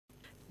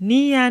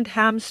Knee and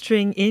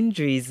hamstring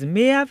injuries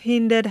may have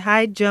hindered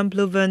high jump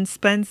Levern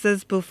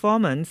Spencer's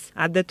performance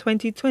at the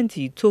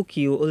 2020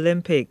 Tokyo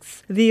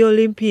Olympics. The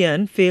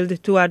Olympian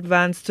failed to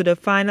advance to the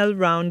final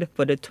round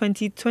for the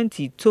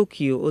 2020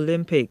 Tokyo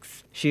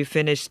Olympics. She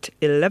finished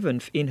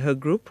 11th in her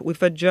group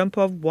with a jump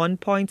of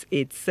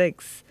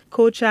 1.86.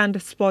 Coach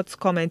and sports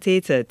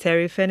commentator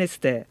Terry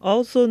Finistere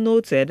also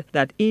noted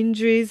that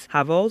injuries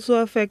have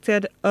also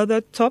affected other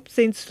top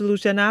St.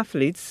 Lucian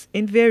athletes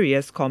in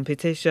various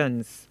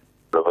competitions.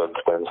 Levern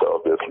Spencer,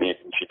 obviously,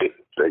 she did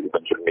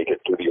eventually make it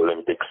to the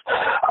Olympics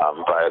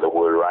via the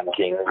world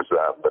rankings,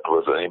 but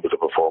was unable to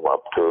perform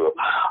up to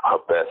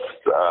her best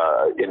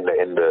in the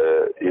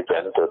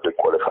event of the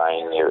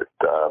qualifying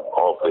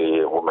of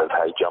the women's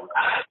high jump.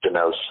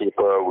 Janelle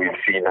Sheeper, we've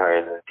seen her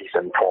in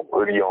decent form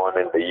early on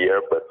in the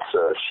year, but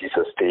she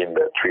sustained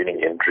a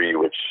training injury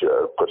which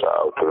put her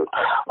out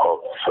of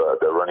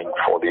the running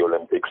for the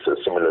Olympics.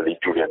 Similarly,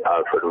 Julian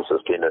Alfred, who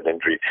sustained an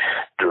injury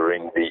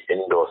during the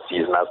indoor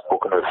season. I've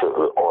spoken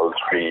with all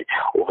three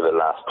over the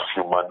last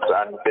few months,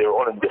 and they're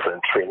all in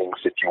different training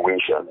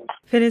situations.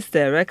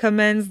 Finistere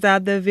recommends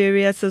that the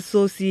various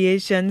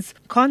associations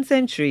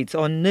concentrate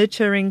on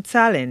nurturing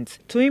talent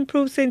to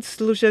improve St.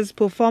 Lucia's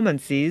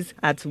performances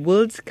at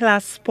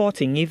world-class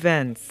sporting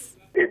events.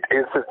 It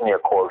is certainly a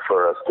call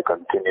for us to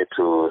continue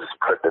to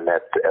spread the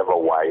net ever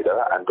wider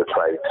and to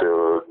try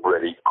to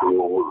really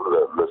grow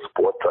the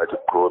sport, try to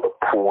grow the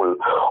pool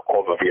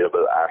of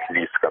available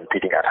athletes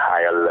competing at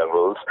higher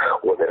levels,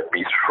 whether it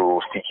be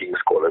through seeking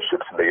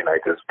scholarships in the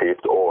United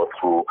States or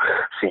through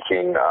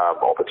seeking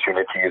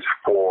opportunities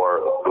for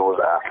those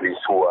athletes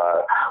who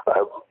are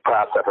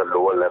perhaps at a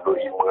lower level,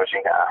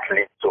 emerging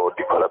athletes or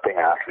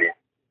developing athletes,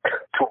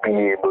 to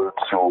be able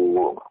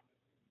to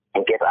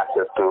get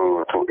access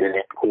to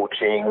elite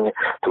coaching,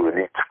 to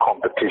elite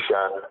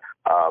competition,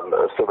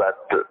 so that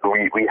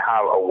we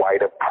have a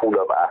wider pool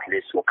of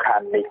athletes who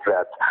can make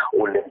that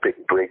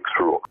Olympic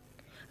breakthrough.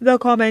 The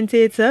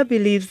commentator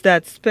believes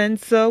that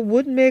Spencer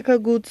would make a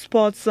good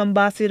sports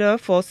ambassador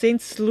for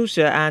St.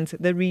 Lucia and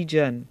the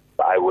region.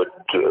 I would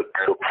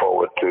look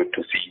forward to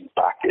seeing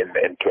back in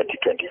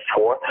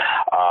 2024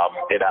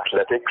 in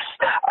athletics.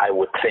 I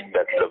would think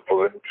that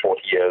Levern,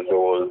 40 years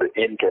old,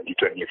 in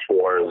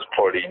 2024 is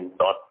probably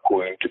not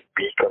going to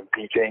be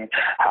competing,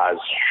 has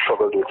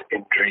struggled with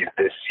injuries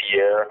this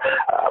year,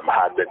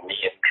 had the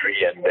knee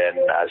injury, and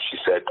then, as she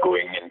said,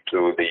 going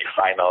into the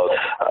final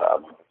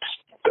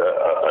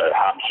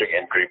hamstring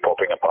injury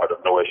popping up out of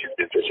nowhere. She's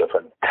been such a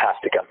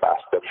fantastic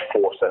ambassador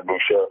for St.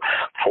 Lucia,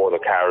 for the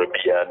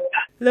Caribbean.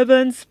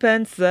 Levern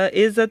Spencer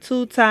is a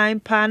two-time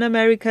Pan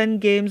American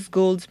Games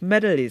gold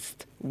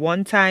medalist,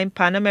 one-time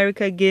Pan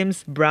American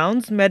Games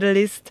bronze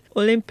medalist,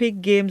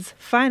 Olympic Games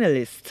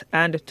finalist,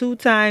 and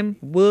two-time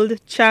World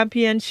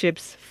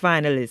Championships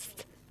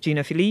finalist.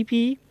 Gina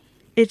Filippi,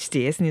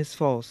 HDS News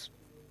Force.